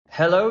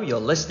Hello, you're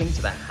listening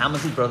to the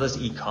Hammersley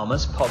Brothers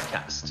e-commerce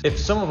podcast. If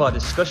some of our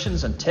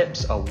discussions and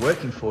tips are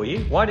working for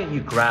you, why don't you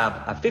grab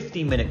a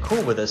 15-minute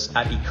call with us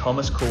at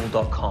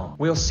ecommercecall.com.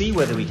 We'll see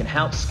whether we can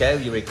help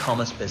scale your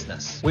e-commerce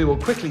business. We will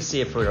quickly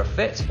see if we're a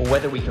fit or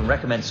whether we can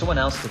recommend someone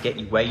else to get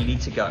you where you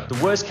need to go.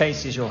 The worst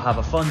case is you'll have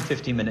a fun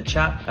 15-minute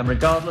chat, and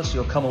regardless,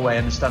 you'll come away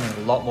understanding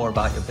a lot more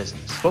about your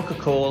business. Book a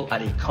call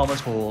at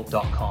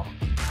ecommercecall.com.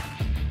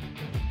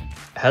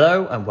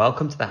 Hello, and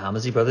welcome to the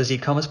Hammersley Brothers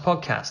e-commerce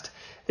podcast.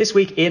 This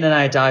week, Ian and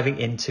I are diving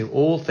into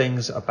all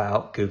things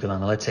about Google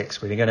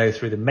Analytics. We're going to go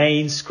through the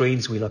main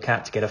screens we look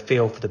at to get a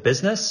feel for the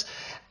business.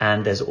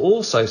 And there's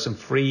also some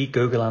free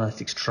Google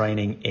Analytics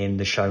training in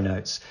the show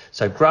notes.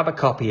 So grab a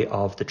copy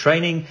of the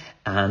training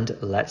and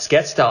let's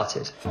get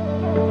started.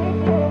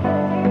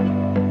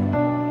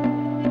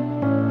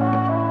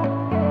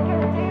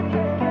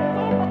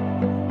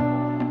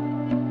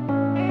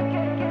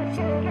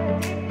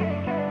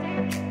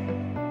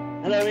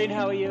 Hello, Ian.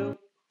 How are you?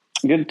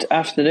 Good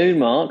afternoon,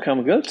 Mark.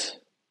 I'm good.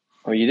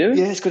 How are you doing?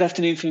 Yeah, it's good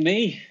afternoon for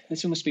me.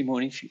 This must be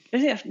morning for you.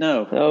 Is it?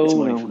 No. Oh, it's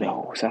morning for me.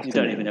 It's afternoon. You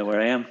don't even know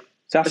where I am.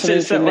 It's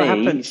afternoon for me. What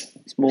happens?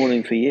 It's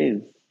morning for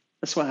you.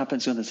 That's what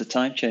happens when there's a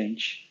time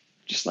change.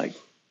 Just like,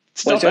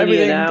 well, it's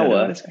only an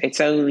hour.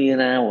 It's only an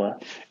hour.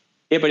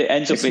 Yeah, but it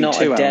ends up being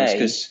 2 hours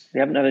because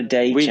we haven't had a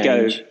day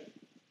change.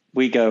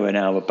 We go an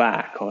hour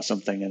back or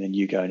something, and then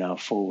you go an hour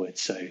forward.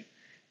 So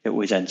it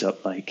always ends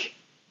up like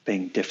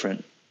being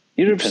different.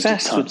 You're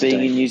obsessed with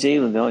being in New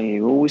Zealand, aren't you?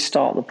 You always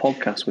start the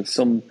podcast with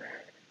some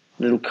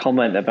little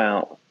comment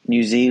about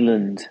New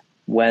Zealand,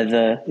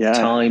 weather,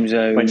 time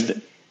zone.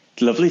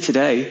 Lovely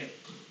today.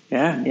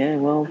 Yeah. Yeah,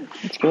 well,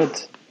 it's good.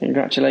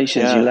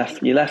 Congratulations. Yeah.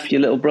 You left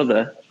your little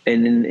brother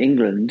in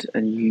England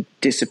and you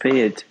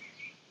disappeared.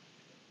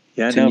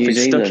 Yeah, no, I've been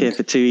stuck here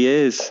for 2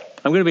 years.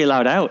 I'm going to be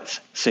allowed out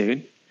soon. I'm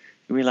going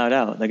to be allowed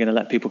out. They're going to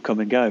let people come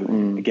and go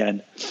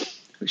again,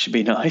 which should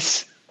be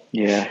nice.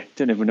 Yeah.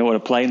 Don't even know what a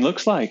plane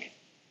looks like.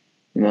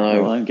 No. I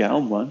won't get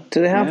on one.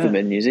 Do they have them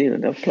in New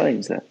Zealand? Have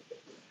planes there?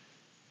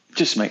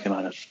 Just make them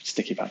out of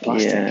sticky back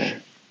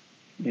plastic.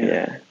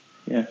 Yeah.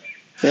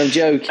 I'm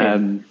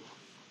joking.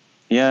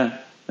 No,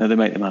 they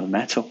make them out of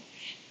metal,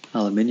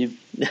 aluminium,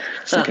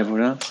 just like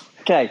everyone else.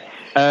 Okay.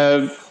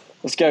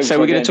 Let's go. So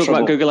we're going to talk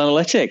about Google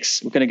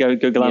Analytics. We're going to go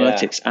Google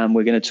Analytics, and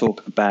we're going to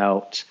talk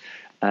about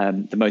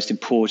the most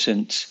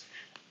important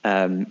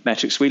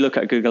metrics we look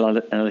at Google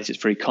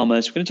Analytics for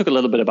e-commerce. We're going to talk a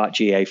little bit about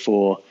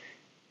GA4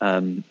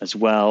 as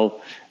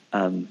well.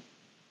 And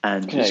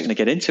we're just going to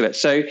get into it.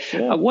 So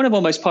one of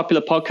our most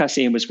popular podcasts,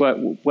 Ian, was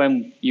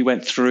when you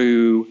went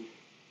through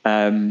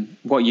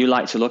what you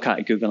like to look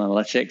at Google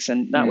Analytics.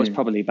 And that was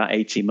probably about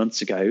 18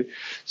 months ago.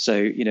 So,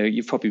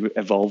 you've probably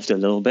evolved a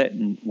little bit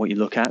in what you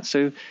look at.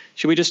 So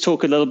should we just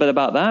talk a little bit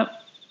about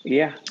that?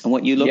 Yeah. And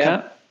what you look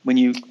at when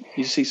you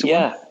see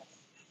someone?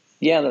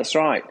 Yeah, that's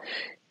right.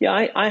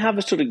 Yeah, I have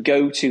a sort of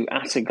go-to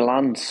at a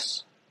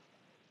glance.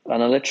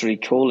 And I literally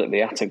call it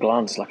the at a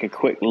glance, like a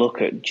quick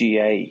look at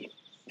GA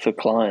for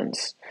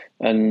clients.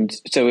 And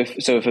so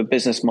if a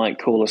business might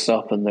call us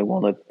up and they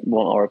want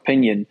our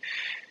opinion,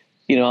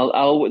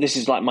 this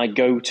is like my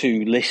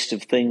go-to list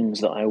of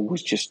things that I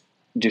always just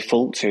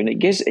default to, and it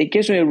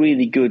gives me a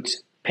really good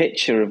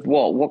picture of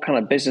what kind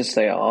of business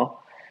they are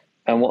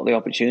and what the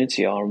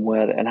opportunity are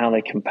and how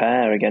they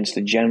compare against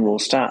the general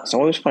stats. So I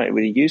always find it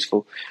really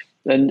useful,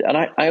 and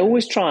I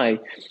always try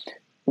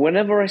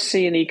whenever I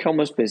see an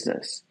e-commerce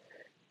business.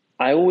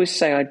 I always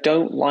say I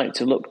don't like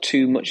to look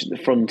too much at the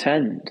front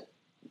end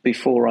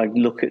before I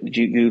look at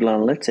Google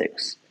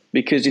Analytics,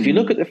 because if you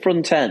look at the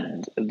front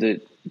end of the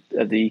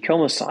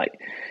e-commerce site,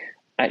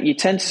 you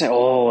tend to say,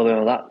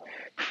 that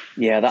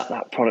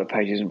product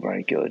page isn't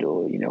very good,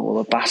 or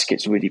the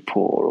basket's really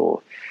poor,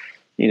 or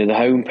the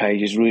home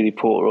page is really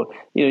poor, or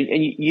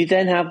and you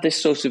then have this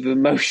sort of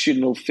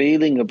emotional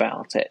feeling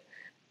about it.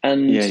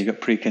 And you've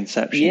got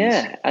preconceptions.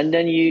 Yeah, and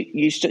then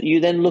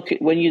you then look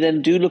at, when you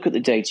then do look at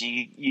the data,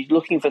 you're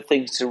looking for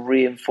things to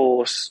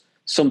reinforce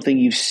something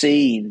you've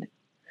seen.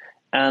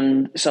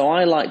 And so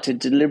I like to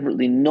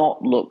deliberately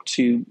not look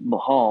too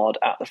hard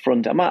at the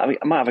front. I might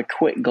have a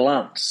quick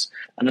glance,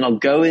 and then I'll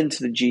go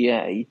into the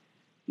GA,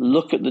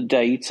 look at the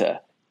data,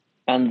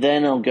 and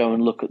then I'll go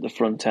and look at the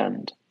front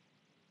end.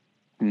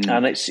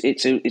 And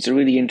it's a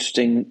really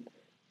interesting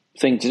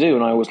thing to do,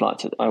 and I always like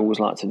to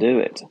do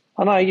it.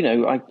 And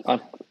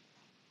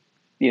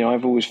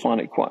I've always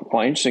found it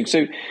quite interesting.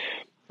 So,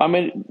 I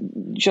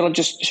mean, shall I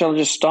just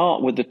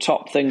start with the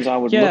top things I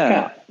would look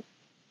at?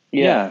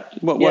 Yeah.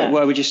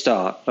 Where would you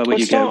start? Where would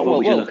you go? What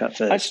would you look at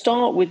first? I'd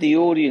start with the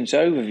audience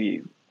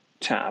overview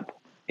tab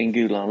in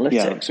Google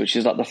Analytics, which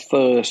is like the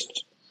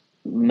first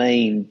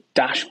main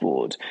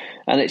dashboard,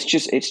 and it's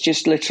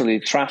just literally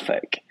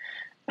traffic.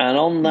 And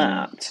on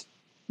that,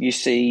 you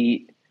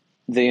see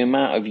the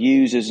amount of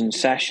users and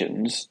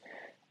sessions,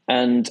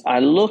 and I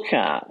look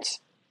at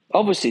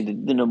obviously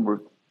the number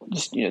of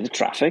the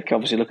traffic.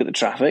 Obviously, look at the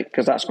traffic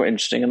because that's quite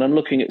interesting. And I'm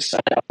looking at, I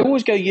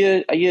always go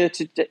year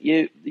to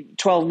year,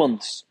 12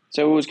 months.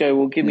 So I always go,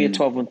 well, give me a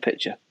 12-month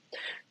picture.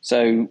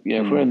 So,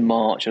 if we're in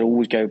March, I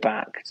always go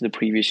back to the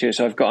previous year.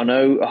 So I've got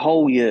a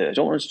whole year. I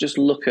don't want to just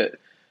look at,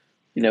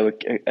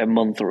 a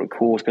month or a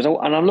quarter,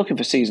 and I'm looking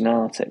for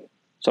seasonality.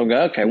 So I'm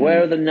going, okay,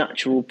 where are the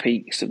natural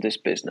peaks of this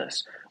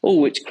business?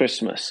 Oh, it's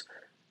Christmas,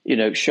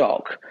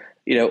 shock,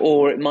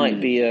 or it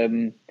might be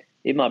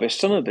a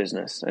summer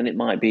business, and it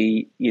might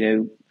be,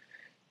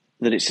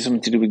 that it's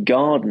something to do with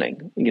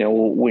gardening,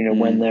 or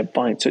when they're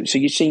buying. So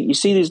you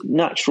see these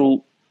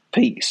natural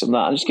peaks and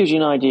that, and it just gives you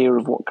an idea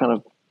of what kind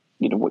of,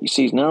 what your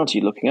seasonality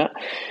you're looking at.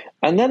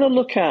 And then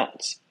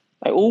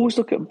I always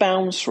look at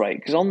bounce rate,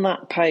 because on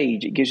that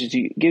page it gives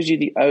you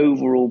the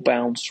overall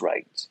bounce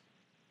rate,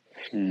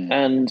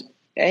 and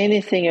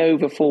anything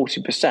over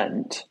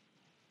 40%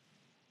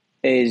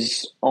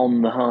 is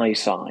on the high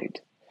side.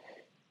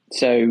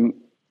 So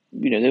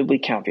there'll be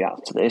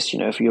caveats to this.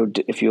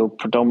 If you're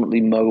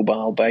predominantly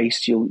mobile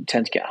based, you'll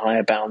tend to get a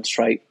higher bounce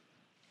rate.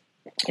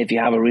 If you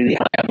have a really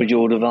high average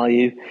order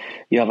value,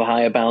 you have a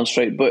higher bounce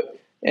rate. But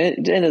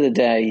at the end of the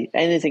day,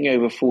 anything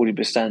over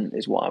 40%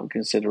 is what I would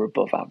consider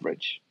above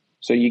average.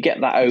 So you get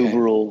that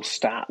overall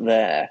stat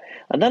there,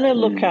 and then I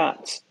look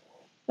at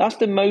that's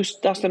the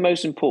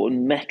most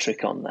important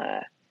metric on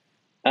there,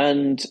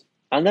 and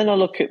then I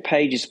look at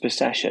pages per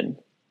session,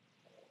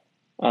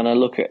 and I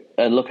look at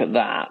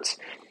that.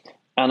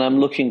 And I'm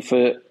looking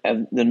for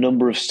the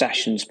number of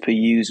sessions per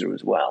user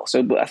as well.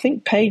 So, but I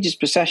think pages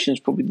per session is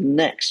probably the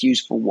next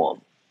useful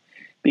one,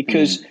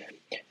 because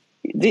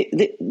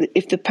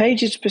if the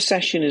pages per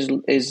session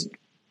is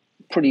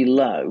pretty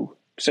low,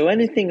 so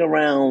anything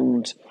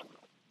around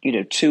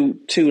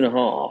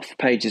 2.5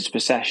 pages per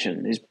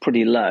session is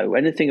pretty low.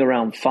 Anything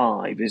around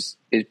 5 is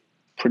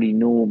pretty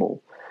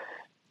normal.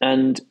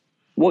 And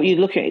what you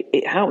look at,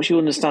 it helps you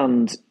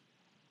understand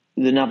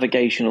the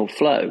navigational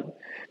flow.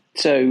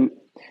 So.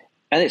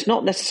 And it's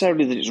not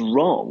necessarily that it's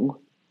wrong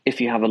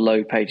if you have a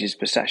low pages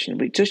per session,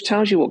 but it just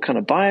tells you what kind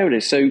of buyer it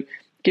is. So,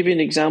 give you an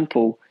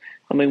example.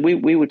 I mean,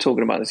 we were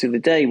talking about this the other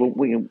day.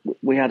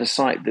 We had a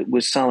site that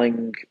was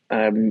selling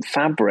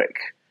fabric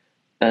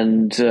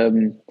and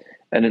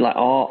like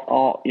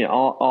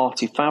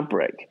arty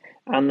fabric,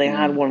 and they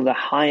had one of the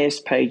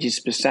highest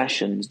pages per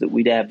sessions that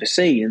we'd ever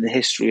seen in the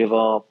history of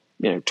our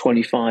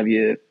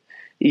 25-year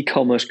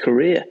e-commerce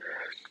career.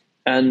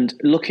 And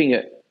looking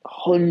at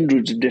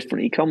hundreds of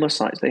different e-commerce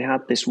sites, they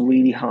had this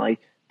really high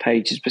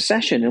pages per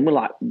session, and we're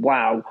like,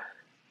 wow,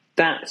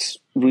 that's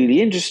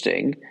really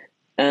interesting.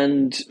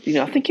 And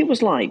I think it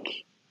was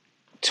like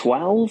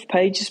 12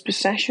 pages per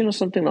session or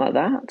something like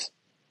that.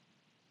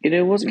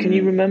 Can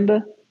you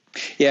remember?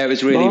 Yeah, it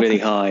was really, really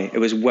high. It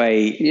was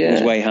way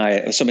higher.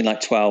 It was something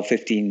like 12,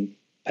 15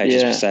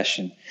 pages per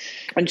session.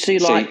 And so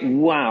you're like,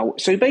 wow.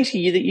 So basically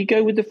you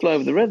go with the flow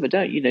of the river,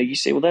 don't you? You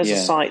see, well, there's a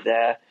site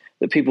there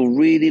that people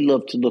really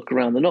love to look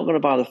around. They're not going to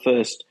buy the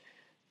first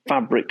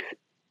fabric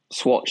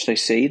swatch they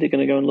see. They're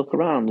going to go and look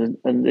around,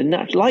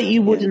 and like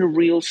you would in a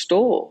real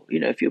store.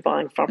 If you're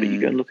buying fabric,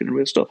 you go and look in a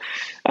real store.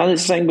 And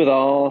it's the same with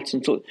art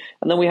and so.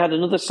 And then we had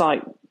another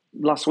site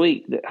last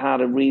week that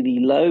had a really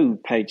low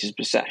pages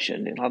per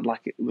session. It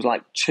was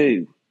like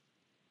 2,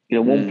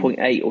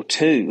 1.8 or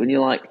 2, and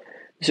you're like,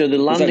 so they're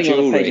landing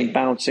on a page and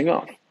bouncing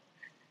off.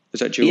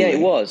 Was that jewelry? Yeah,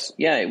 it was.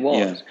 Yeah.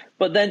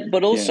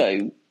 But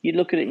also you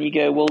look at it and you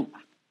go, well,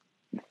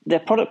 their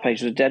product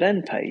page was a dead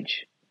end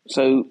page.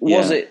 So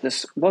was it the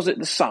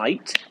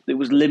site that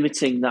was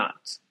limiting that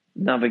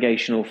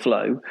navigational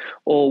flow,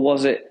 or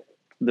was it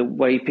the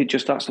way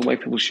that's the way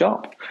people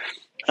shop?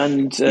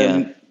 And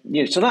so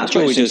that's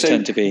jewelry does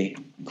tend to be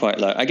quite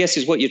low. I guess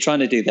is what you're trying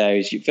to do there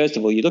is first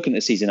of all you're looking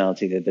at the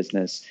seasonality of the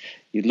business,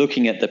 you're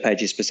looking at the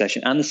pages per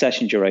session and the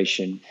session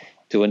duration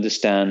to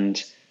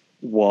understand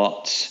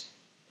what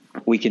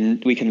we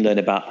can learn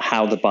about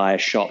how the buyer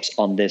shops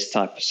on this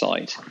type of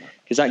site.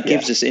 Because that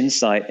gives us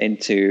insight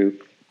into,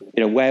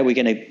 where we're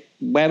going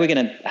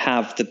to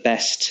have the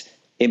best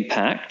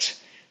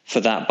impact for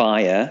that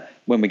buyer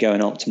when we go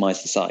and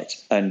optimize the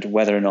site, and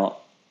whether or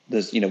not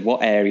there's,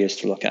 what areas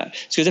to look at.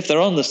 Because if they're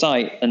on the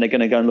site and they're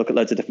going to go and look at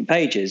loads of different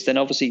pages, then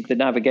obviously the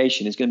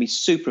navigation is going to be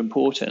super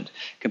important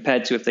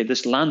compared to if they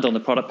just land on the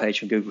product page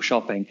from Google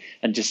Shopping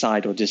and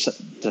decide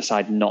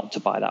not to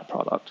buy that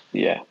product.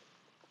 Yeah.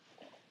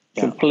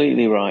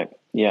 Completely right.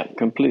 Yeah,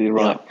 completely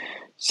right. Yeah.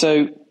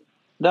 So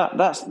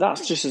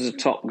that's just as a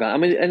top guy. I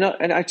mean, and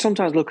I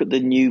sometimes look at the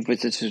new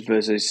visitors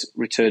versus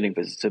returning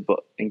visitor,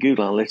 but in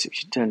Google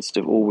Analytics, you tend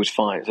to always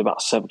find it's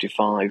about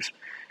 75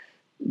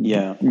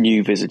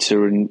 new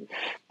visitor, and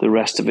the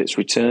rest of it's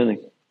returning.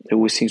 It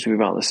always seems to be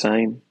about the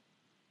same.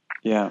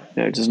 Yeah,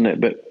 doesn't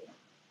it?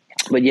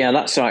 But yeah,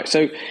 that's right.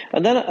 So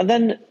and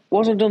then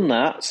once I've done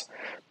that,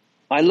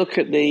 I look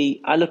at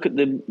the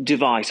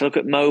device. I look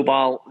at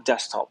mobile,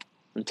 desktop,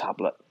 and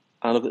tablet.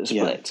 I look at the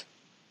split. Yeah.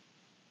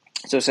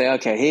 So say,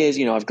 okay, here's,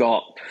 I've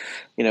got,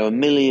 a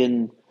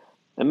million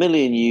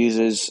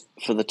users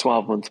for the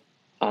 12-month,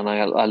 and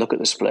I look at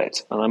the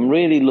split, and I'm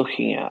really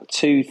looking at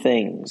two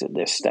things at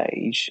this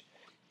stage.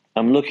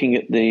 I'm looking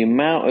at the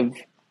amount of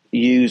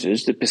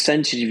users, the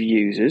percentage of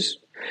users,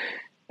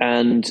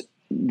 and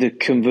the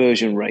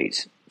conversion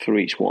rate for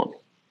each one.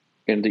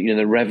 and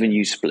the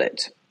revenue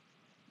split.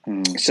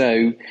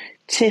 So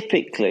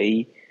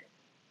typically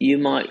you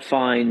might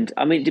find,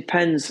 I mean, it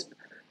depends.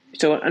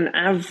 So an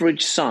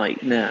average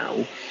site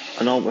now,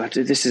 and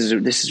this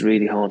is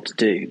really hard to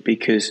do,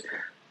 because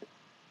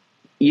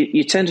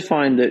you tend to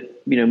find that,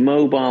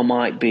 mobile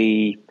might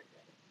be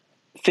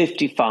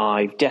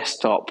 55,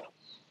 desktop,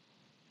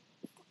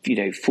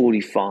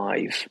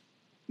 45,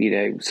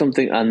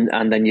 something,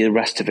 and then the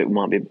rest of it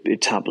might be a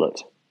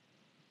tablet.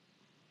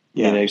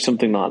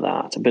 Something like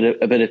that.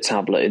 A bit of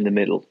tablet in the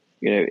middle,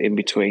 in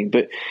between.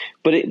 But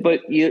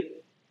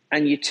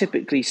you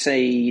typically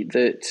say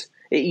that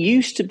it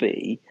used to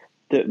be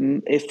that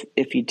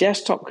if your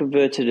desktop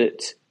converted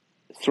at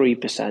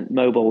 3%,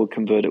 mobile would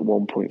convert at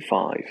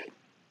 1.5,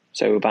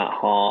 so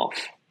about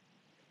half.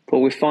 But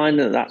we find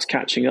that that's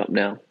catching up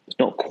now. It's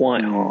not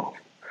quite half.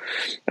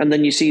 And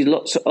then you see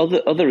lots of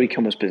other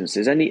e-commerce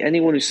businesses.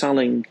 Anyone who's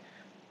selling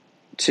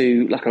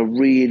to like a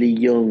really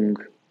young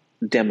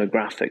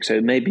demographic,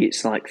 so maybe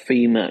it's like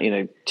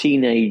female,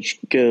 teenage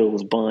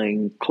girls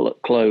buying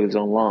clothes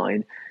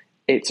online.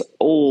 It's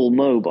all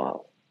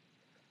mobile.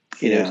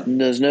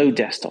 There's no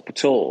desktop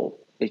at all.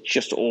 It's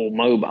just all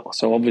mobile.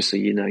 So obviously,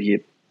 you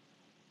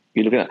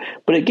look at that,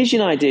 but it gives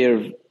you an idea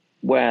of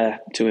where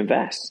to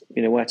invest.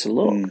 Where to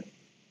look.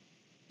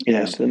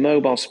 So the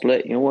mobile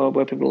split.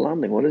 Where people are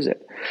landing. What is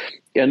it?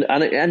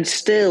 And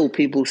still,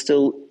 people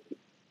still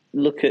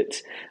look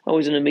at. I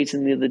was in a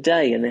meeting the other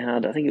day, and they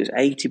had, I think it was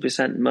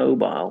 80%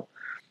 mobile.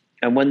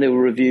 And when they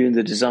were reviewing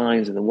the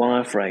designs and the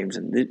wireframes,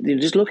 and they're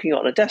just looking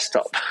at a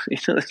desktop.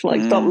 It's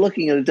like, stop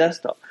looking at a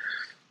desktop.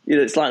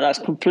 It's like that's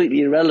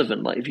completely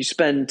irrelevant. Like if you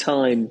spend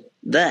time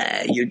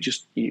there, you've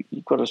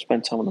got to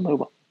spend time on the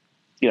mobile.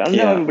 I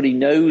know everybody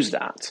knows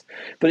that,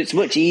 but it's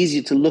much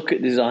easier to look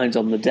at designs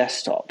on the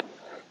desktop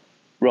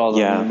rather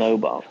than the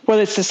mobile. Well,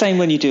 it's the same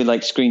when you do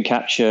like screen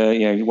capture,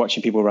 you're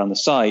watching people around the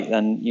site,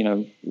 and,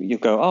 you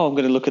go, oh, I'm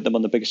going to look at them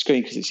on the bigger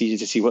screen because it's easier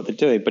to see what they're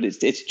doing. But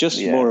it's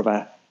just more of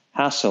a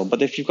hassle.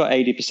 But if you've got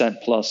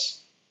 80% plus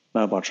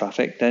mobile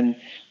traffic, then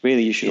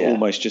really you should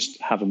almost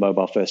just have a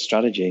mobile first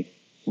strategy.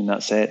 And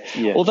that's it.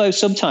 Yeah. Although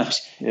sometimes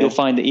you'll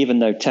find that even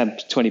though 10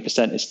 to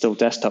 20% is still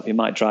desktop, you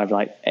might drive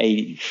like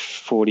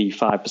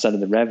 45% of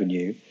the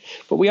revenue.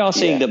 But we are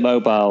seeing that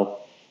mobile,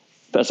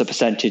 as a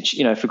percentage,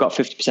 if we've got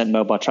 50%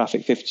 mobile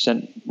traffic,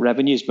 50%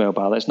 revenue is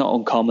mobile. It's not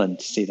uncommon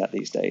to see that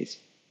these days.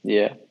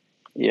 Yeah.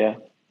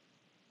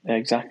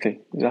 Exactly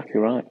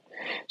right.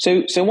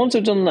 So once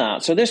I've done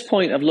that, so at this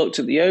point I've looked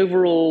at the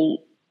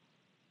overall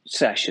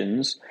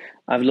sessions,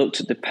 I've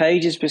looked at the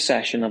pages per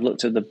session, I've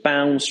looked at the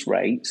bounce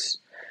rates,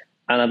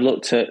 and I've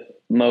looked at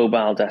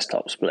mobile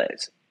desktop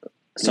split.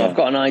 So I've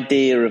got an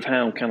idea of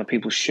how kind of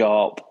people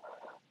shop,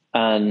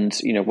 and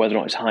whether or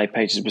not it's high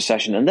pages per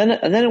session, and then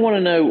I want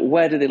to know,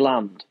 where do they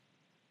land?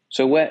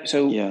 So where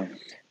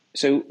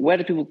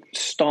do people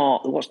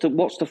start? What's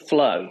the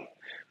flow?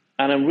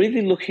 And I'm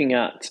really looking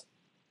at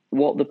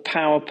what the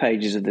power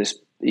pages of this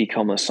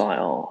e-commerce site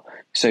are.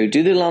 So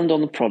do they land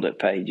on the product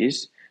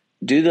pages?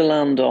 Do they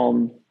land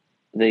on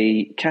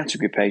the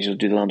category pages, or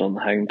do they land on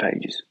the home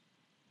pages?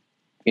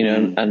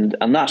 And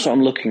that's what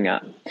I'm looking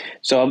at.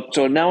 So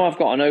now I've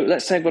got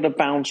let's say I've got a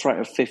bounce rate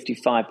of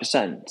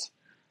 55%,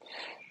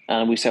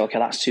 and we say, okay,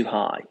 that's too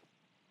high.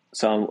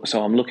 So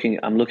I'm looking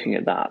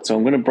at that. So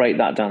I'm going to break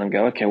that down and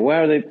go, okay,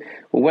 where are they?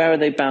 Well, where are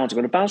they bouncing?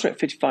 I've got a bounce rate of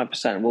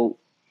 55%. Well,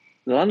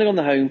 they're landing on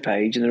the home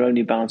page and they're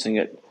only bouncing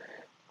at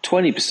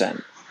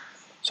 20%.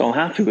 So I'm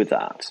happy with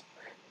that.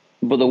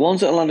 But the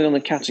ones that are landing on the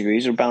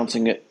categories are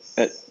bouncing at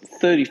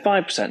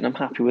 35%, and I'm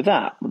happy with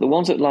that. But the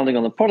ones that are landing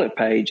on the product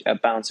page are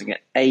bouncing at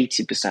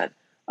 80%.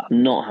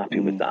 I'm not happy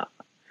with that.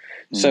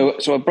 So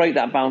I break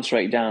that bounce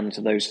rate down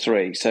into those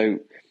three. So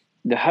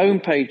the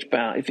homepage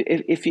bounce,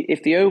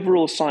 if the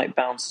overall site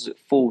bounces at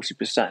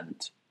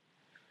 40%,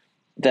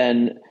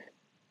 then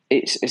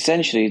it's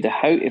essentially the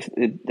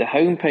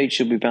homepage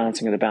should be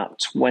bouncing at about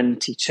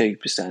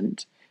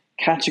 22%.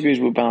 Categories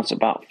will bounce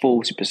about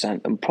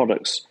 40%, and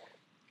products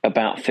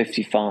about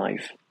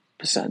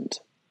 55%.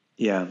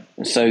 Yeah.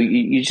 So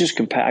you just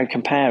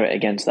compare it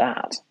against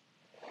that.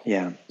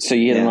 Yeah. So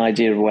you get an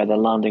idea of where they're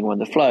landing, where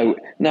the flow.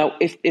 Now,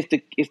 if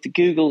the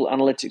Google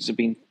Analytics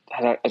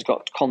has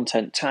got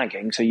content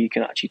tagging, so you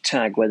can actually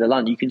tag where they're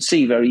landing, you can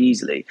see very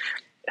easily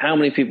how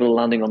many people are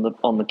landing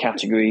on the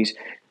categories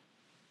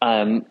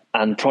and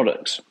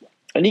products,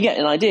 and you get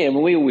an idea. I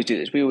mean, we always do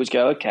this. We always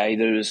go, okay,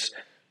 there's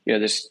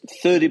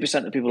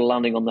 30% of people are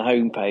landing on the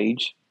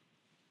homepage,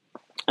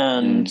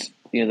 and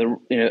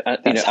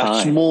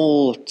a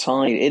small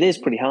tiny. It is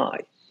pretty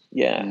high.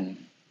 Yeah.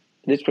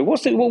 It is pretty.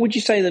 What would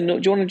you say? Do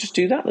you want to just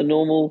do that? The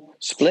normal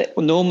split?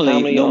 Well,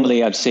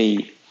 normally I'd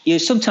see, you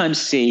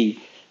sometimes see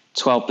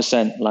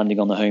 12% landing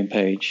on the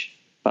homepage.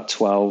 About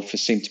 12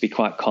 seems to be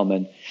quite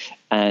common.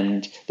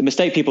 And the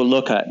mistake people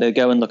look at, they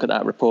go and look at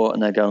that report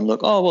and they go and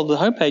look, oh, well, the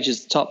homepage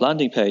is the top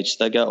landing page.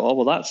 So they go, oh,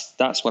 well,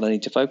 that's what I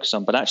need to focus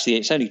on. But actually,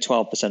 it's only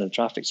 12% of the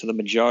traffic. So the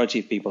majority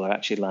of people are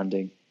actually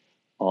landing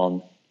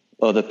on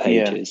other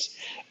pages.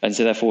 And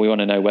so therefore we want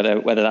to know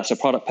whether that's a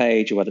product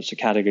page or whether it's a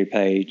category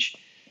page.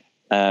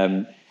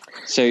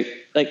 So,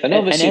 like, and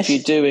obviously, if you're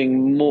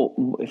doing more,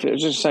 if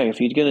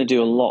you're going to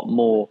do a lot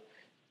more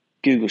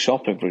Google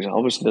Shopping, for example,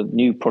 obviously the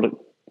new product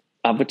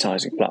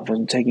advertising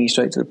platform taking you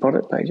straight to the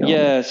product page.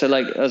 Yeah. So,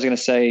 like, I was going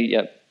to say,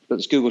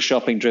 those Google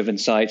Shopping driven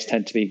sites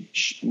tend to be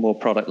more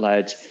product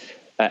led.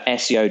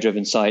 SEO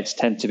driven sites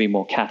tend to be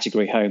more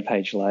category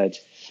homepage led.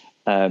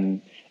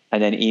 And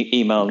then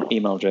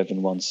email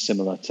driven ones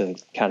similar to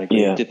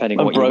category, depending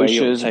on what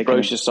you're taking.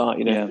 Brochure site,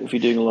 if you're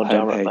doing a lot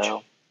of direct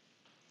mail.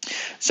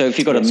 So if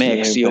you've got a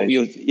mix,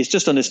 it's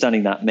just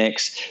understanding that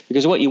mix,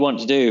 because what you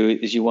want to do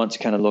is you want to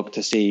kind of look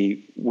to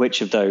see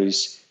which of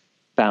those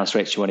bounce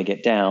rates you want to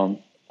get down,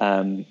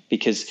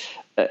 because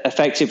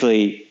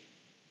effectively,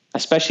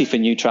 especially for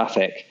new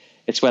traffic,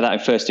 it's where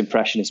that first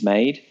impression is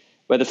made.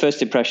 Where the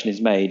first impression is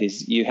made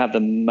is you have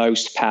the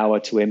most power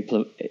to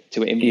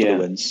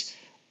influence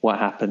what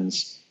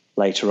happens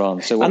later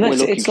on. So what we're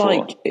looking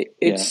for,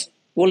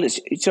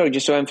 sorry,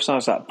 just to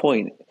emphasize that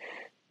point.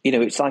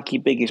 It's like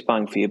your biggest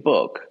bang for your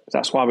buck.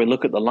 That's why we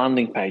look at the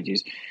landing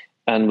pages,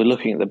 and we're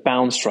looking at the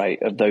bounce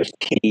rate of those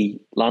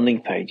key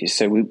landing pages.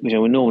 So we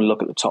normally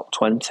look at the top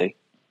 20.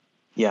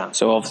 Yeah.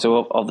 So of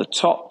the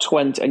top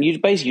 20, and you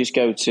basically just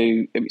go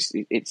to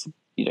it's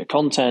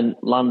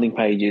content, landing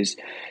pages.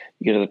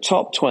 You go to the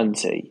top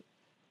 20,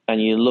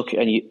 and you look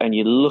and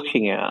you're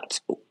looking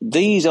at,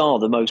 these are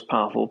the most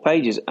powerful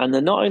pages, and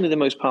they're not only the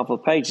most powerful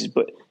pages,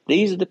 but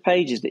these are the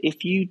pages that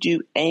if you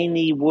do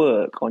any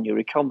work on your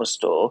e-commerce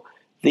store,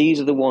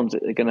 these are the ones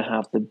that are going to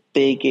have the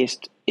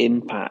biggest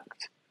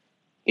impact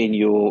in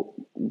your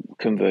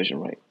conversion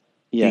rate.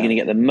 Yeah. You're going to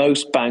get the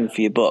most bang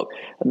for your buck.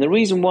 And the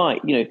reason why,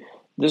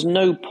 there's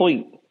no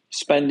point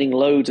spending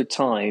loads of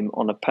time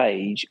on a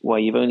page where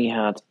you've only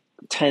had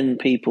 10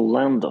 people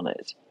land on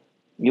it.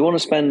 You want to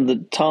spend the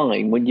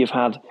time when you've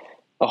had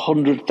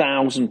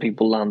 100,000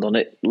 people land on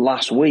it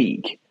last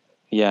week.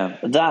 Yeah.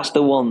 That's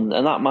the one,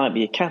 and that might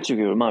be a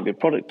category, or it might be a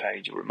product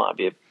page, or it might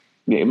be a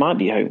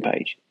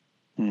homepage.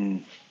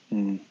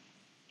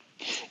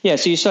 Yeah,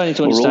 so you're starting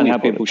to understand how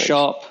people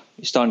shop.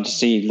 You're starting to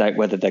see like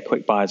whether they're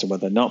quick buyers or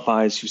whether they're not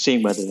buyers. You're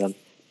seeing whether they're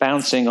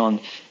bouncing on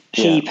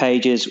key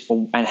pages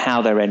and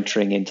how they're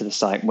entering into the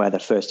site, where their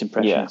first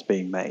impression is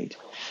being made.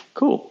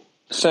 Cool.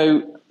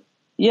 So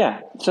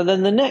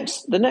then the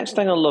next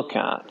thing I look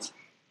at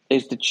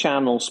is the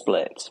channel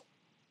split.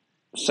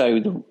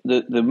 So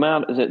the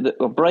amount,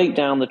 I'll break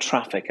down the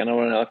traffic, and I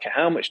want to know, okay,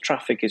 how much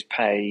traffic is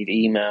paid,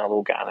 email,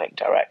 organic,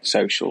 direct,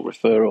 social,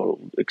 referral,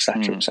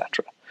 etc.,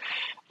 etc.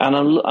 And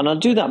I'll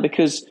do that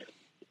because,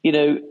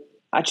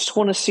 I just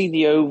want to see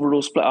the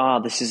overall split.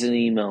 This is an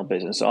email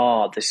business.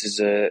 This is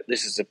a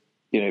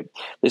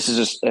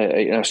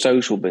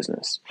social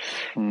business,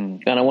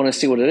 and I want to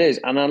see what it is.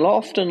 And I'll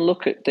often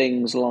look at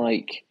things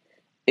like,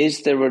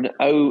 is there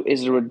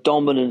a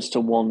dominance to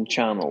one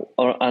channel,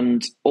 or are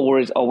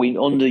we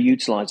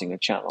underutilizing a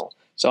channel?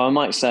 So I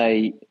might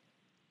say,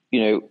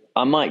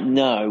 I might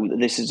know that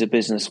this is a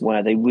business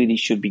where email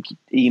should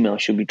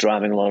be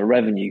driving a lot of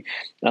revenue,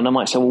 and I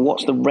might say, well,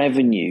 what's the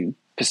revenue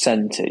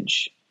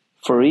percentage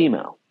for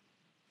email?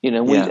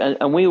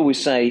 We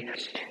always say,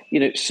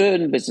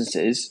 certain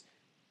businesses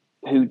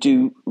who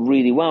do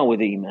really well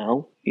with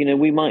email,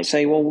 we might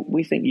say, well,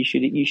 we think you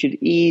should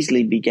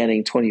easily be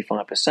getting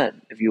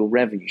 25% of your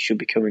revenue should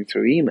be coming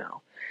through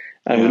email.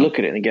 And we look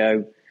at it and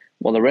go,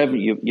 well, the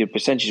revenue, your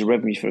percentage of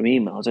revenue from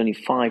email is only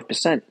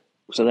 5%.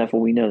 So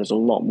therefore we know there's a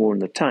lot more in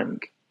the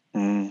tank.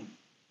 And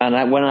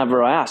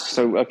whenever I ask,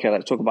 so, okay,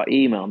 let's talk about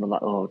email. And they're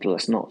like,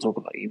 let's not talk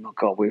about email.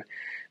 God, we're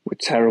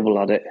terrible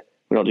at it.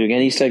 We're not doing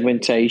any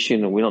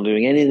segmentation, or we're not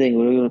doing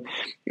anything.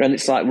 And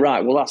it's like,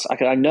 right, well,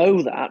 I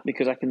know that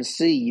because I can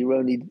see you're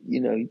only,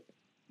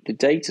 the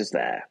data's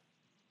there.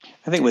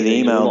 I think with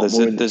email,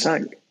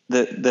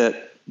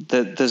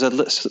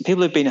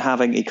 people have been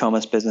having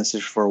e-commerce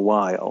businesses for a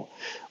while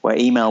where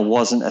email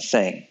wasn't a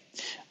thing,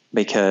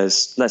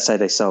 because let's say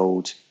they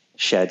sold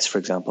sheds, for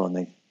example, and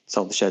they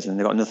sold the sheds and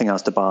they've got nothing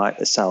else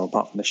to sell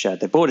apart from the shed.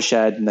 They bought a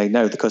shed and they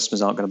know the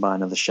customers aren't going to buy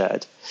another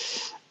shed.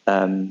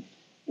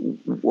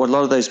 A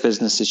lot of those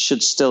businesses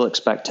should still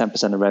expect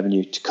 10% of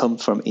revenue to come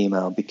from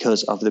email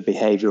because of the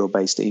behavioral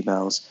based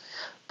emails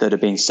that are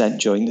being sent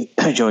during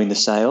the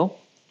sale.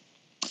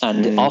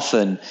 And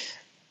often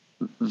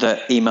the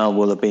email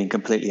will have been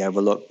completely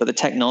overlooked, but the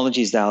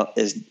technology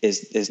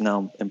is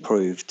now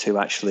improved to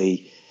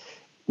actually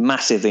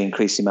massively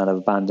increase the amount of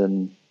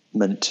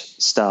abandonment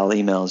style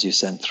emails you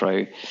sent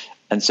through.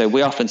 And so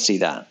we often see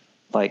that,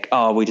 like,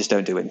 we just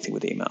don't do anything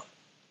with email.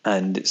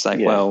 And it's like,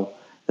 well,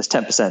 there's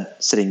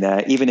 10% sitting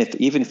there. Even if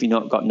you've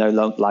not got no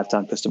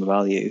lifetime customer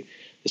value,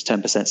 there's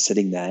 10%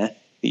 sitting there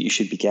that you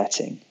should be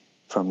getting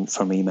from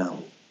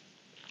email.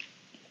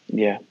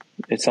 Yeah,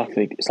 it's like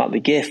the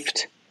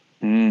gift.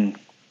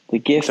 The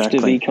gift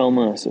of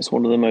e-commerce. It's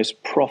one of the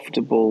most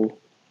profitable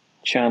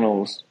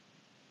channels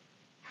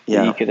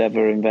that you could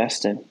ever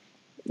invest in.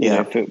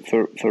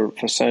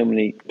 For so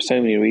many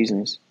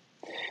reasons.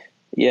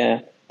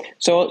 Yeah.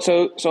 So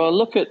I've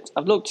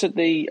looked at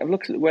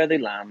where they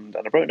land,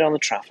 and I broke down the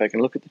traffic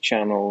and look at the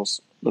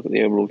channels, look at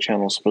the overall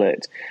channel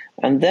split,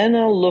 and then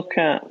I'll look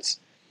at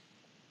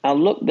I'll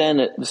look then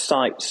at the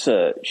site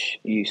search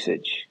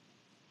usage,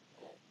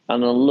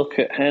 and I'll look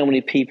at how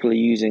many people are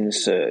using the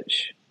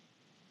search,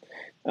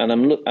 and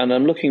I'm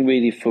looking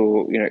really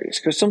for,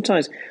 because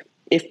sometimes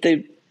if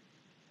a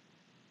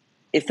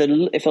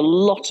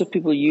lot of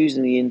people are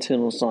using the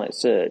internal site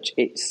search,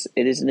 it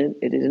is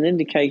an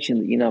indication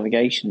that your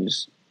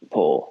navigation's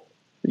poor.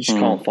 You just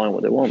can't find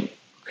what they want,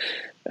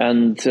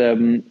 and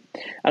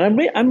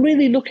I'm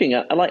really looking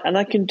at, and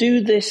I can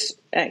do this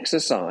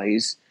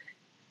exercise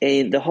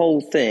in the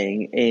whole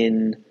thing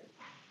in,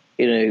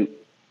 I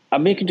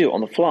can do it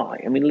on the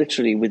fly. I mean,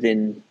 literally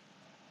within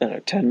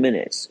 10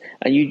 minutes,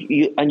 and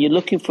you're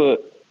looking for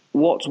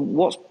what's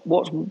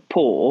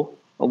poor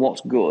and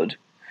what's good.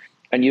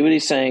 And you're really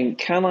saying,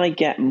 can I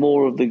get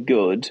more of the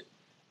good,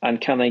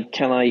 and can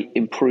I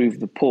improve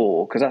the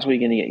poor? Because that's where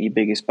you're going to get your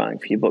biggest bang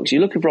for your buck. So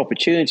you're looking for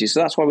opportunities. So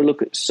that's why we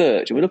look at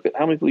search, and we look at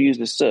how many people use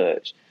the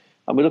search,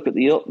 and we look at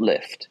the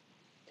uplift.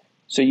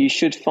 So you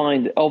should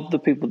find that of the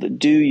people that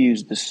do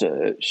use the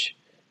search,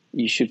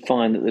 you should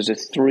find that there's a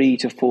 3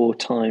 to 4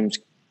 times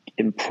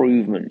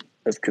improvement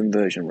of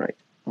conversion rate.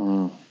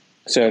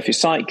 So if your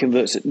site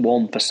converts at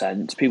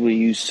 1%, people who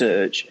use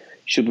search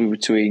should be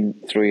between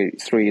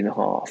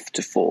 3.5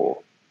 to 4.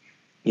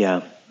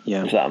 Yeah.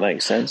 If that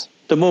makes sense.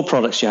 The more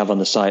products you have on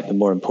the site, the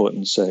more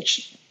important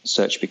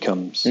search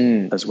becomes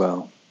as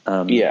well.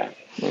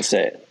 That's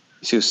it.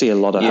 So you'll see a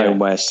lot of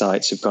homeware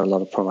sites who've got a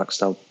lot of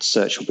products.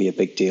 Search will be a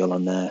big deal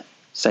on there.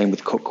 Same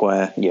with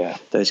cookware.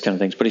 Those kind of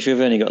things. But if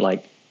you've only got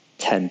like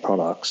 10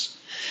 products,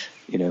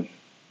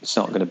 it's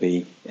not going to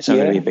be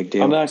a big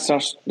deal. And that's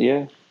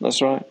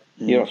right.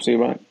 You're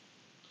absolutely right.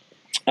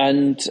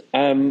 And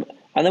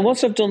then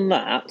once I've done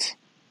that,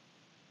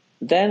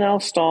 then I'll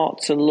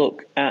start to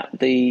look at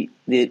the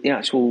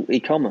actual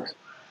e-commerce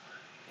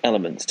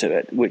elements to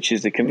it, which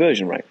is the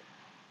conversion rate.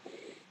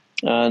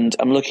 And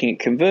I'm looking at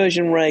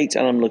conversion rate,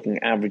 and I'm looking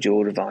at average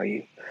order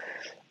value.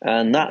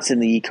 And that's in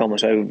the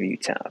e-commerce overview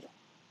tab.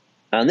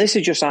 And this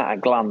is just at a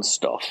glance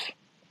stuff.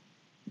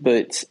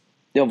 But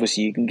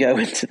obviously you can go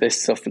into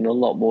this stuff in a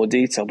lot more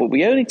detail. But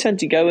we only tend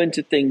to go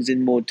into things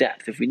in more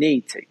depth if we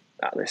need to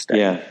at this stage.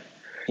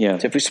 Yeah.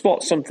 So if we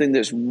spot something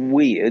that's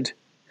weird,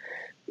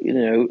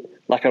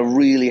 like a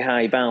really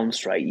high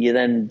bounce rate, you're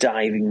then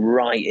diving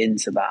right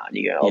into that, and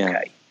you go,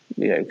 okay,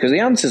 because the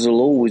answers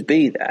will always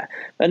be there,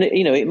 and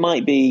it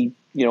might be,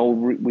 we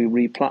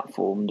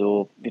re-platformed,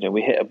 or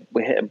we hit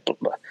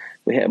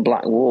a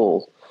black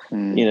wall,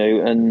 and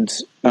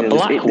a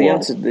black wall. The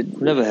answer,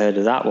 I've never heard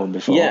of that one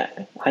before. Yeah,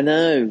 I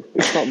know,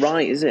 it's not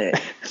right, is it? I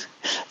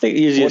think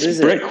usually it's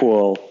a brick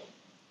wall.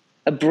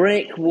 A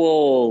brick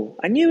wall.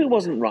 I knew it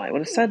wasn't right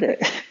when I said it,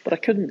 but I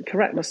couldn't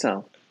correct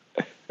myself.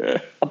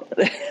 Yeah,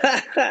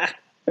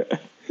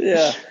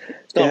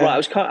 it's not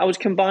right. I was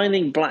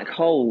combining black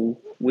hole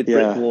with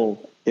brick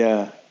wall.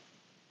 Yeah,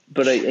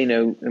 but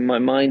in my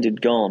mind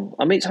had gone.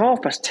 I mean, it's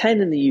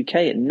 10:30 in the UK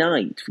at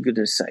night. For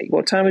goodness' sake,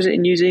 what time is it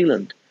in New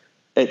Zealand?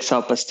 It's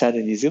 10:30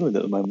 in New Zealand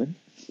at the moment.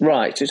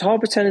 Right, so it's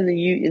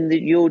 10:30 in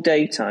your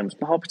daytime. It's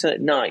 10:30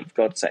 at night. For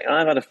God's sake,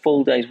 I've had a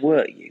full day's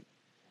work. You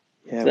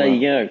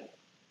go.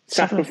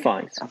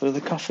 Sacrifice. Have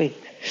another coffee.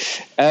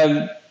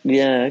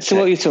 Okay. So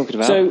what are you talking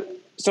about?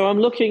 So I'm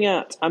looking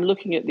at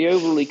the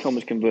overall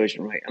e-commerce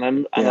conversion rate,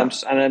 and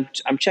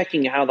I'm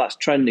checking how that's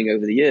trending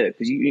over the year,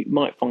 because you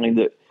might find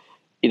that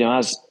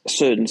as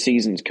certain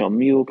seasons come,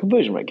 your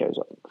conversion rate goes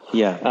up.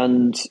 Yeah,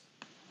 and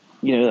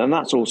and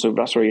that's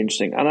very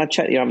interesting. And I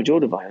check the average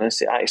order value, and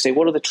I say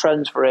what are the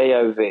trends for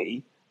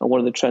AOV and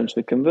what are the trends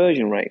for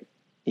conversion rate.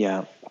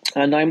 Yeah,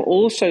 and I'm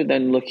also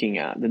then looking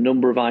at the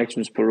number of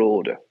items per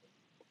order.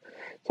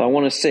 So I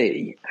want to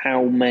see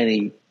how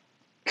many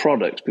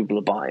products people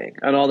are buying,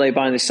 and are they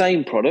buying the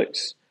same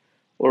products,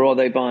 or are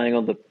they buying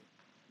other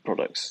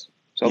products?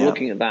 So I'm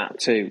looking at that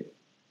too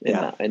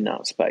in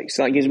that space.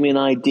 So that gives me an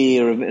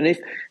idea of, and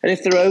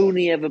if they're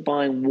only ever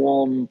buying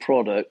one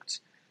product,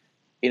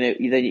 then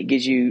it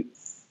gives you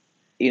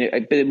a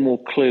bit more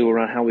clue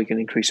around how we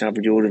can increase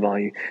average order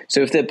value.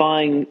 So if they're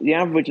buying, the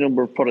average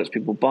number of products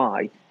people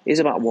buy is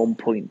about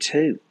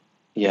 1.2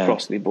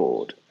 across the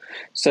board.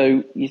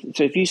 So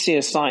if you see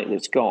a site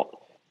that's got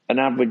an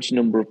average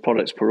number of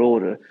products per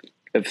order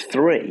of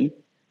 3,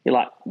 you're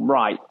like,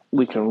 right,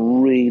 we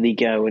can really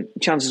go, and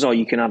chances are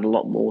you can add a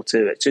lot more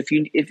to it. So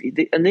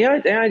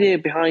the idea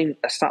behind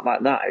a stat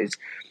like that is,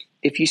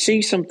 if you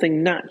see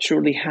something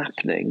naturally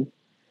happening,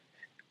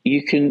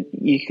 you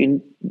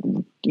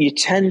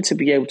tend to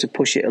be able to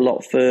push it a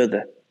lot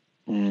further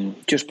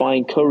just by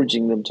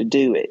encouraging them to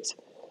do it.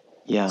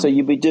 Yeah. So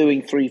you'll be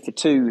doing 3 for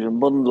 2s and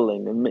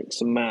bundling and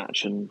mix and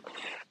match, and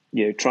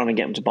trying to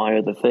get them to buy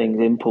other things,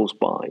 impulse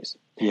buys.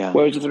 Yeah.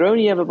 Whereas if they're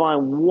only ever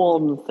buying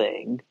one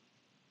thing,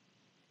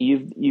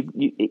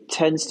 it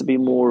tends to be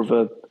more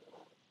of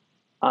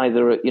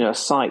either a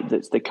site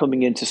they're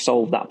coming in to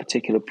solve that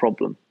particular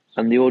problem,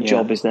 and your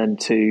job is then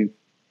to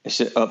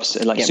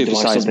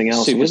supersize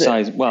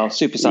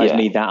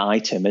me that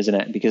item, isn't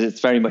it? Because it's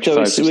very much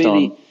focused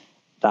on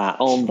that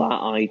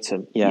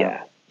item.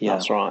 Yeah,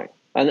 that's right.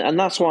 And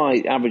that's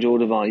why average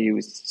order value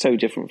is so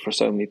different for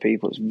so many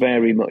people. It's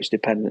very much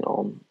dependent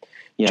on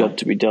job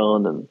to be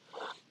done and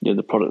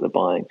the product they're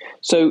buying.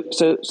 So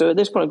at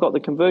this point, I've got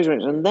the conversion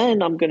rates, and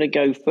then I'm going to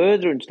go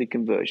further into the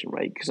conversion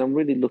rate because I'm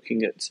really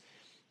looking at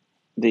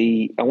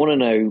I want to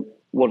know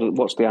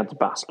what's the add to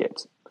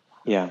basket.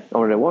 Yeah. I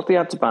want to know what's the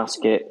add to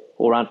basket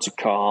or add to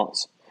cart.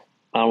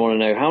 I want to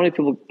know how many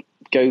people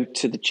go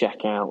to the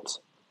checkout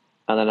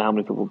and then how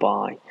many people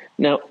buy.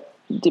 Now,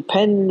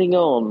 depending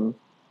on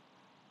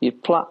your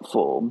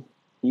platform,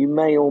 you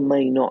may or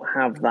may not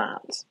have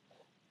that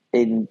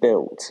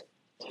inbuilt.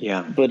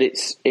 Yeah. But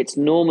it's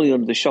normally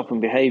under the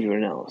shopping behavior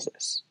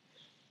analysis.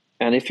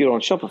 And if you're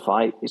on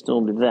Shopify, it's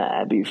normally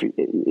there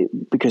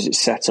because it's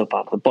set up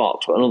out of the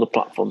box. But on other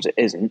platforms, it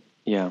isn't.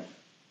 Yeah.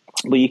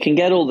 But you can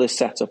get all this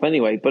set up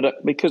anyway.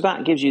 But because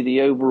that gives you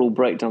the overall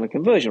breakdown of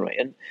conversion rate.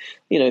 And,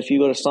 if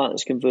you've got a site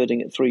that's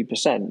converting at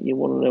 3%, you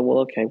want to know, well,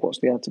 okay, what's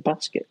the add to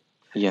basket?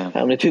 Yeah.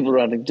 How many people are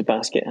adding to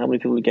basket? How many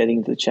people are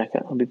getting to the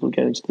checkout? How many people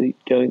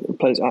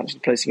are actually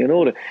placing an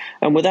order?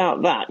 And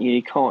without that,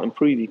 you can't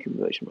improve your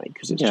conversion rate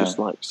because it's just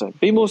like saying,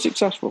 be more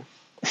successful,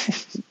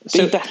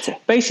 be better.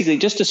 Basically,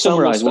 just to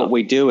summarize what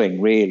we're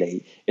doing,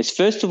 really, is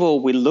first of all,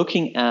 we're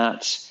looking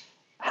at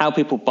how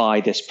people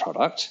buy this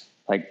product,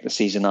 like the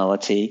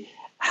seasonality,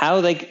 how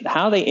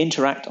they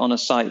interact on a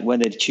site when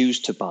they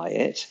choose to buy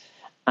it,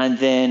 and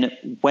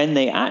then when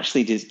they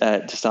actually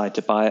decide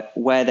to buy it,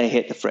 where they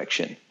hit the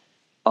friction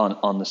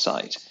on the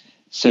site,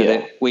 so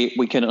that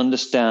we can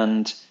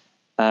understand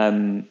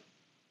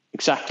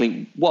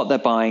exactly what they're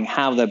buying,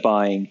 how they're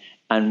buying,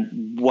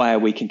 and where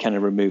we can kind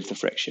of remove the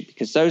friction.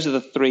 Because those are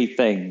the three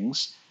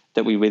things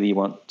that we really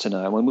want to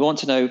know. And we want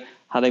to know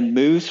how they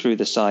move through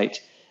the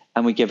site,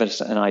 and we give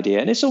us an idea.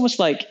 And it's almost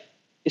like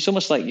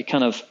you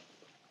kind of,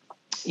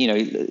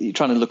 you're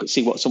trying to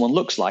see what someone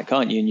looks like,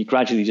 aren't you? And you're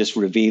gradually just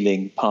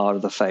revealing part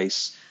of the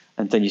face,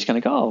 and then you just kind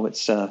of go, oh,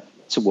 it's a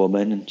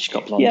woman and she's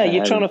got blonde hair. Yeah,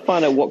 you're trying to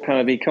find out what kind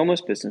of e-commerce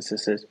business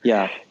this is.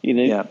 Yeah.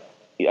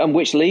 And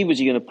which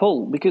levers you're going to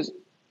pull, because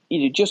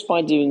just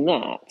by doing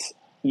that,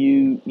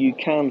 you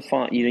can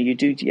find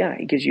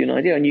it gives you an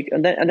idea,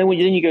 and then when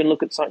you go and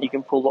look at the site, you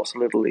can pull lots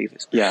of little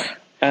levers. Yeah.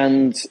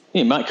 And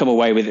you might come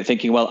away with it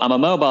thinking, well, I'm a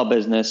mobile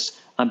business,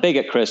 I'm big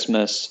at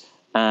Christmas,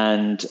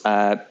 and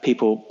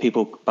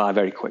people buy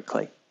very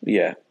quickly.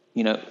 Yeah.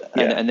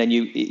 And then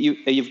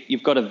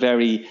you've got a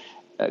very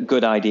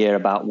good idea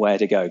about where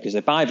to go, because they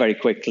buy very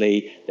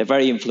quickly. They're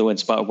very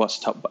influenced by what's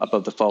top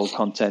above the fold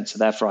content. So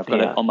therefore, I've got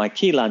to, on my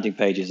key landing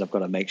pages, I've got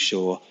to make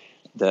sure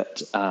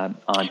that I'm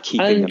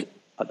keeping them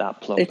at that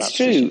plug. It's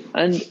true,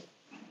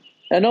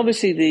 and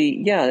obviously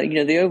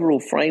the overall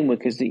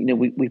framework is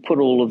that we put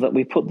all of that.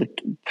 We put the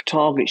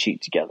target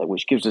sheet together,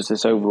 which gives us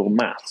this overall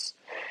maths.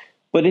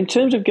 But in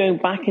terms of going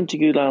back into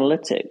Google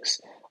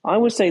Analytics, I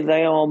would say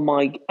they are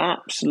my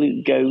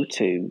absolute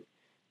go-to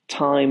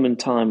time and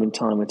time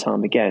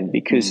again,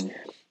 because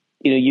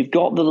you've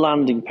got the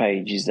landing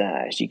pages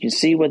there, so you can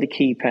see where the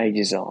key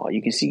pages are.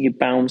 You can see your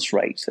bounce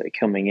rates that are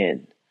coming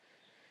in.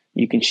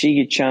 You can see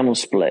your channel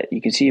split.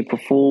 You can see your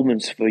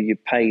performance for your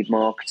paid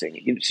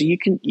marketing. So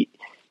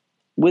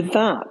with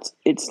that,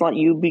 it's like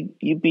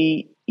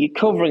you're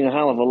covering a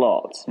hell of a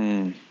lot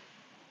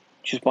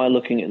just by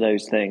looking at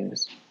those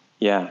things.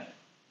 Yeah.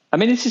 I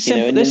mean, this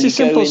is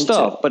simple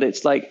stuff, but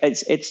it's like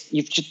that's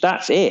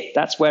it.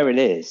 That's where it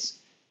is.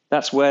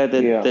 That's where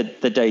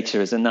the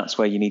data is, and that's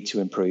where you need to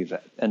improve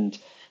it. And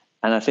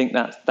I think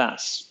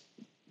that's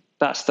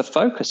the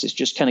focus. It's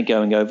just kind of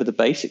going over the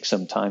basics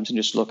sometimes and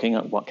just looking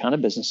at what kind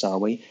of business are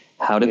we?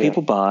 How do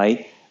people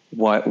buy?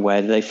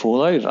 Where do they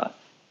fall over?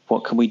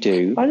 What can we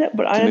do?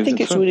 I think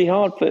it's really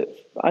hard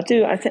I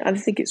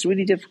think it's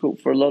really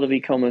difficult for a lot of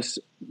e-commerce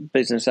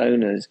business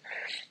owners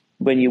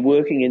when you're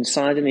working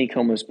inside an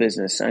e-commerce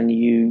business, and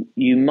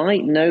you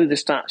might know the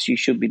stats you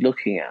should be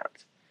looking at,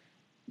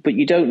 but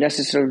you don't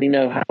necessarily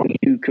know how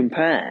you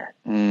compare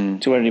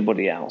to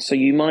anybody else. So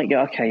you might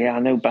go, okay, I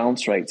know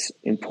bounce rate's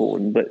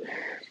important,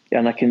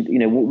 and I can,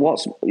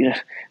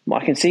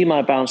 I can see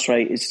my bounce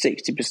rate is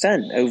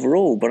 60%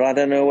 overall, but I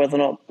don't know whether or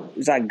not,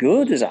 is that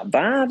good? Is that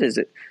bad? Is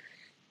it,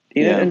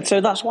 and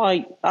so that's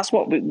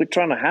what we're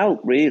trying to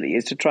help, really,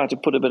 is to try to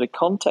put a bit of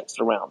context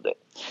around it.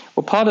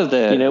 Well, part of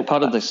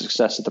the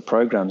success of the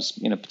programs,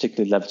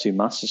 particularly Level 2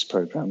 Masters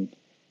program,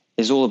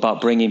 is all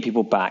about bringing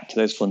people back to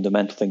those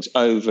fundamental things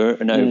over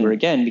and over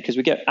again, because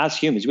as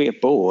humans, we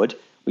get bored.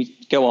 We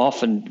go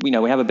off and, we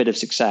have a bit of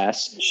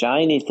success.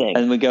 Shiny thing.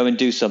 And we go and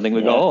do something.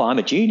 We go, oh, I'm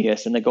a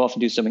genius. And they go off and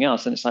do something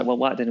else. And it's like, well,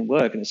 why didn't it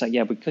work? And it's like,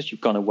 because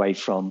you've gone away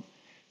from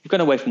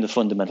the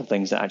fundamental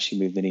things that actually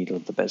move the needle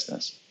of the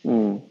business.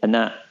 And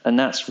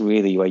that's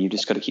really where you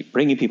just got to keep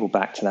bringing people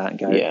back to that and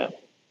go,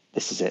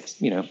 this is it.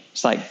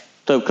 It's like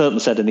Bill Clinton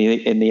said in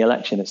the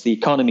election, it's the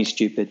economy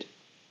stupid.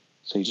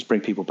 So you just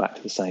bring people back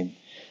to the same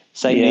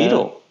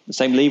needle. The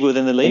same lever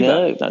within the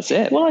lever. That's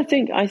it. Well, I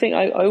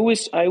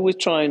always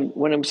try, and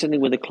when I'm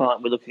sitting with a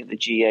client, we're looking at the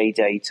GA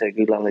data,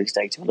 Google Analytics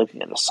data, we're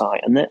looking at the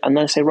site, and then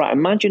I say, right,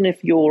 imagine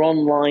if your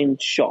online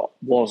shop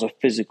was a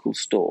physical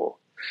store.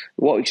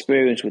 What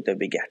experience would they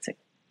be getting?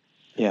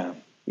 Yeah.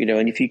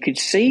 and if you could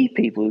see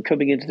people who are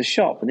coming into the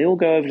shop and they all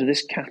go over to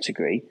this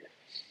category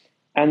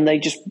and they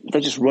just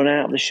run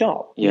out of the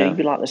shop. You'd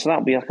be like, so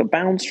that'd be like a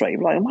bounce rate. You'd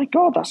be like, oh my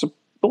God,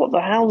 what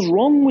the hell's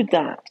wrong with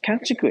that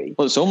category?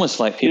 Well, it's almost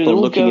like people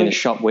looking in a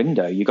shop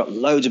window. You've got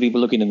loads of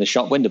people looking in the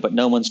shop window, but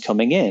no one's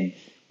coming in.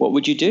 What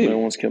would you do? No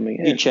one's coming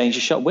in. You'd change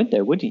the shop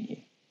window, wouldn't you?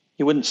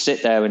 You wouldn't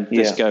sit there and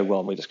just go,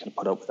 well, we're just going to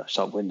put up with that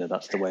shop window.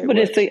 That's the way it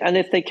works.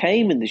 If they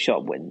came in the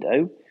shop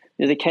window,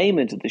 they came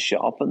into the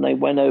shop and they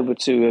went over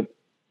to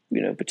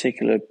a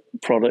particular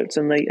product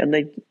and they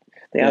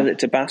added it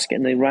to basket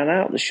and they ran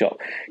out the shop.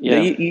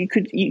 You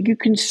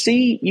can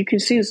see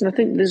this, and I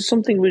think there's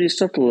something really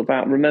subtle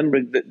about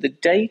remembering that the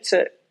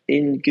data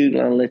in Google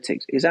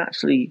Analytics is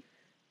actually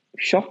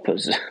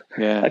shoppers.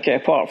 Yeah. Okay,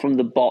 apart from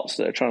the bots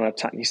that are trying to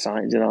attack your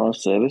site in our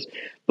service,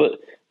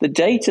 but the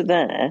data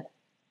there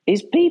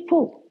is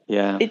people.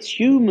 Yeah. It's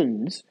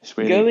humans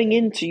going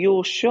into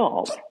your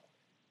shop,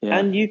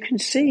 and you can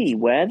see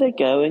where they're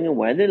going and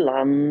where they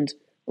land,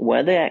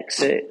 where they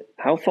exit,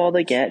 how far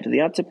they get, do they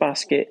add to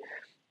basket,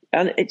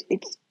 and it's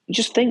you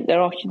just think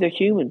they're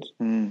humans,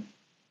 and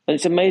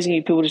it's amazing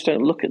people just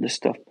don't look at this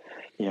stuff.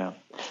 Yeah.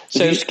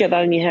 So you just get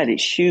that in your head.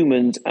 It's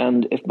humans,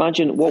 and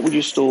imagine what would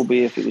your store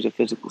be if it was a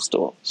physical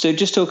store? So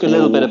just talk a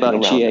little bit about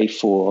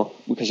GA4,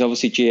 because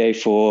obviously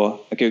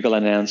GA4, Google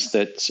announced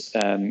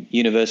that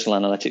Universal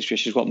Analytics,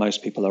 which is what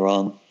most people are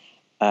on,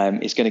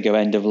 is going to go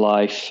end of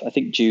life, I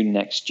think June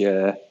next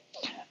year.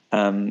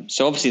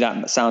 So obviously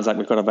that sounds like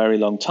we've got a very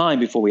long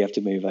time before we have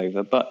to move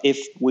over. But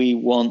if we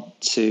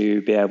want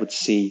to be able to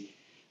see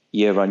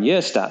year-on-year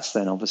stats,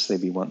 then obviously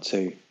we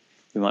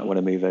might want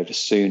to move over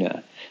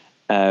sooner.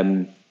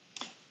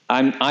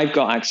 I've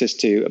got access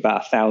to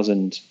about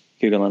 1,000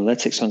 Google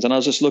Analytics ones, and I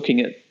was just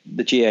looking at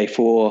the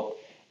GA4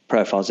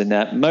 profiles in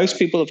there. Most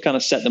people have kind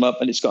of set them up,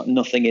 and it's got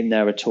nothing in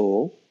there at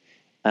all.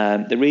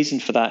 The reason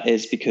for that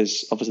is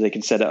because obviously they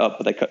can set it up,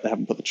 but they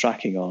haven't put the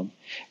tracking on.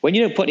 When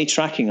you don't put any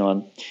tracking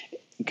on,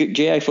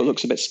 GA4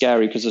 looks a bit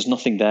scary because there's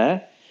nothing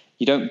there.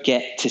 You don't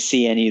get to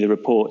see any of the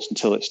reports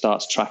until it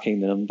starts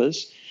tracking the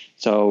numbers.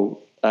 So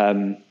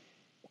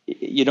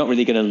you're not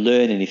really going to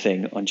learn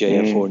anything on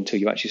GA4 until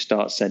you actually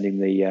start sending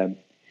the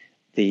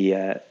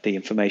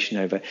information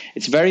over.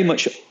 It's very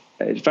much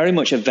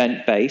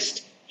event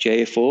based,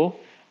 GA4,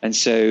 and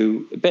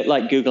so a bit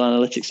like Google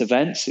Analytics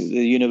events, the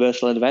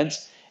universal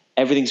events,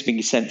 everything's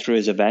being sent through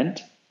as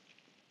event.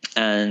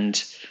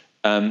 And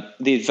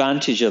the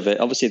advantage of it,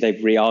 obviously,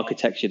 they've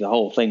re-architectured the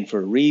whole thing for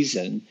a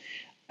reason.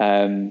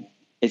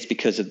 It's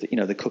because of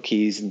the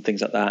cookies and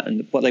things like that.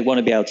 And what they want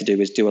to be able to do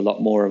is do a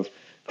lot more of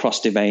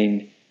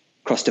cross-domain,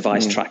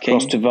 cross-device tracking.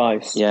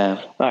 Cross-device.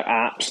 Yeah. Like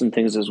apps and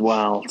things as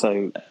well.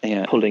 So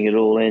pulling it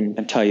all in.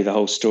 And tell you the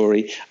whole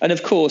story. And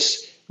of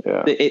course,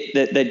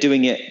 they're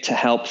doing it to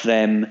help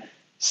them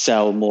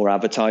sell more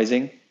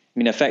advertising. I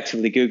mean,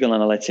 effectively, Google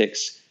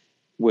Analytics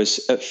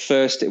was, at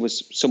first, it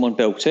was someone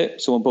built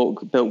it. Someone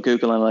built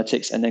Google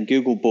Analytics, and then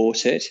Google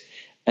bought it.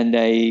 And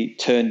they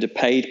turned a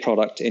paid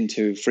product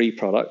into a free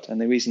product.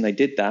 And the reason they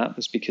did that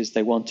was because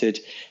they wanted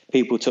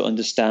people to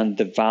understand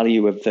the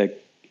value of the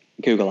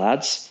Google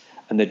ads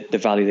and the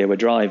value they were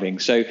driving.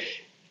 So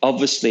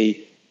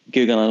obviously,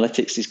 Google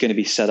Analytics is going to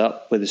be set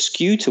up with a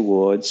skew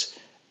towards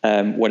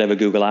whatever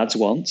Google Ads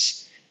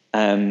wants.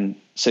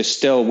 So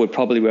still, we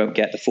probably won't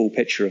get the full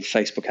picture of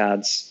Facebook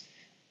ads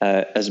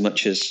as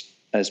much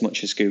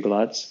as Google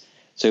Ads.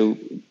 So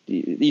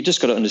you just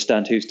got to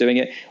understand who's doing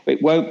it.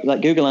 It won't,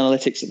 like Google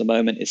Analytics at the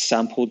moment is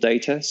sample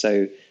data,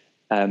 so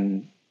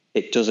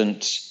it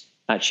doesn't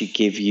actually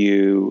give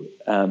you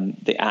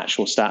the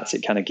actual stats.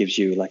 It kind of gives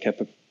you like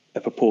a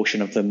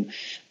proportion of them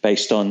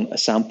based on a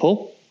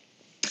sample,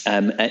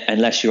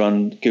 unless you're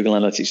on Google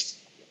Analytics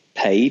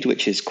paid,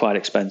 which is quite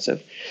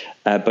expensive.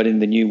 But in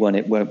the new one,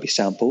 it won't be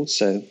sampled,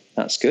 so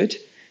that's good.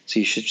 So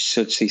you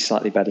should see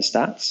slightly better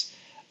stats.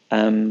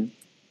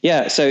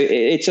 So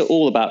it's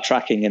all about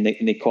tracking and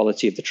the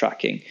quality of the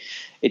tracking.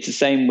 It's the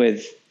same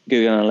with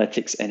Google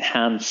Analytics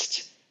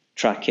enhanced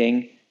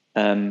tracking.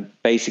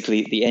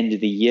 Basically, at the end of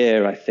the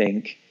year, I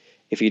think,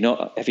 if you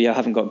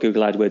haven't got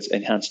Google AdWords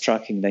enhanced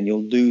tracking, then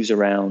you'll lose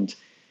around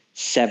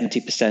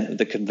 70% of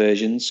the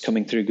conversions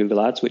coming through Google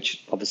Ads,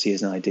 which obviously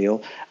isn't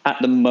ideal. At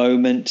the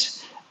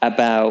moment,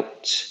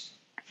 about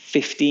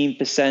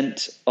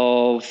 15%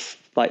 of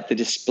like the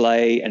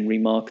display and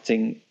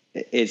remarketing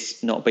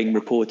is not being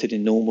reported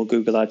in normal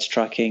Google Ads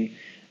tracking,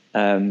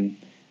 and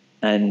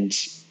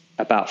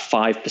about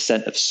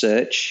 5% of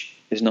search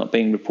is not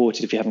being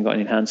reported if you haven't got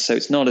an enhanced. So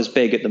it's not as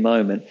big at the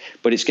moment,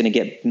 but it's going to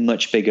get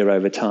much bigger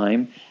over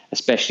time,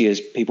 especially as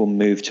people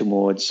move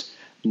towards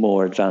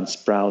more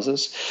advanced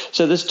browsers.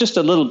 So there's just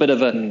a little bit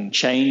of a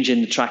change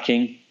in the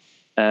tracking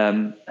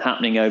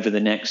happening over the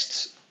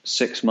next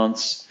 6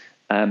 months.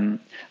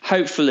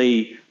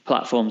 Hopefully,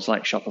 platforms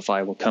like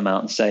Shopify will come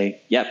out and say,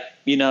 "Yep,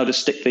 you know to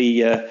stick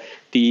the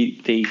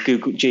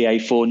Google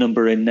GA4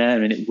 number in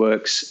there, and it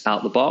works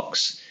out the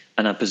box."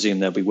 And I presume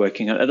they'll be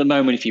working on it. At the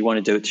moment, if you want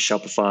to do it to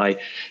Shopify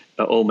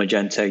or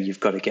Magento, you've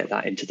got to get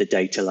that into the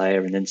data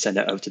layer and then send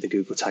it over to the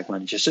Google Tag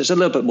Manager. So it's a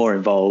little bit more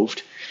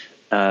involved.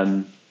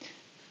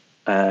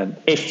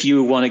 If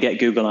you want to get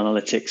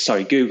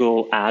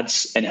Google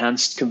Ads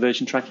enhanced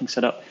conversion tracking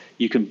set up,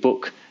 you can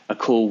book a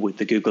call with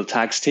the Google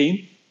Tags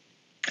team,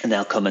 and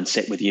they'll come and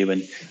sit with you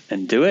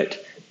and do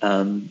it.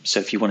 So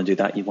if you want to do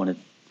that, you want to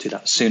do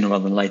that sooner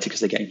rather than later because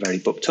they're getting very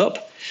booked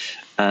up.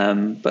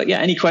 But yeah,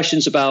 any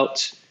questions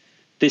about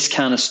this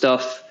kind of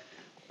stuff,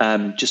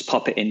 just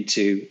pop it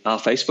into our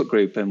Facebook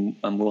group and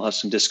we'll have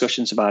some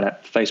discussions about it.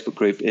 The Facebook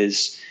group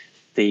is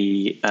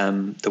the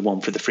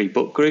one for the free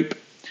book group,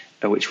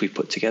 which we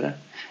put together.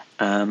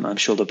 I'm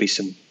sure there'll be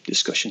some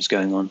discussions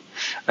going on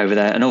over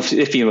there. And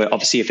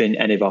if in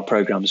any of our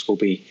programs, we'll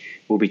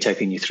be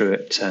taking you through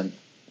it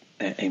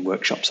in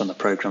workshops on the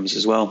programs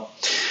as well.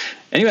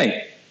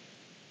 Anyway,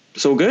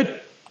 it's all good.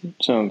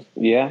 So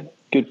yeah,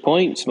 good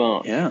points,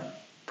 Mark. Yeah,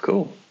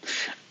 cool.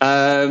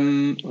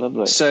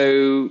 Lovely.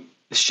 So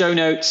the show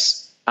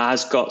notes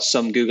has got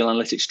some Google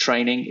Analytics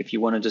training. If you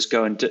want to just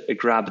go and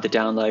grab the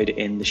download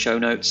in the show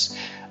notes.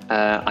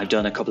 I've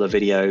done a couple of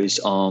videos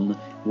on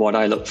what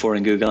I look for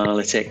in Google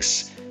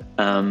Analytics,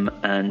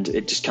 and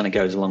it just kind of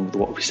goes along with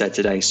what we said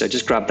today. So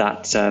just grab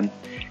that,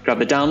 grab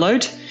the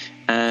download,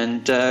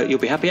 and you'll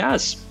be happy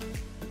as.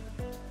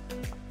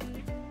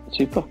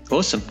 Super.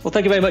 Awesome. Well,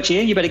 thank you very much,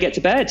 Ian. You better get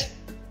to bed.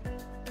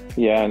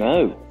 Yeah, I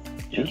know.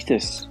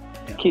 Jesus.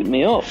 Yeah. Keep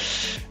me up.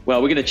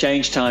 Well, we're going to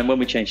change time. When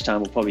we change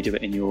time, we'll probably do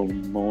it in your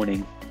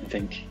morning, I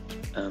think.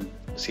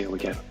 See how we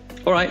go.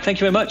 All right. Thank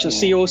you very much. I'll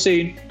see you all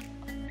soon.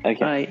 Okay.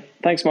 Bye.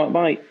 Thanks, Mark.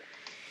 Bye.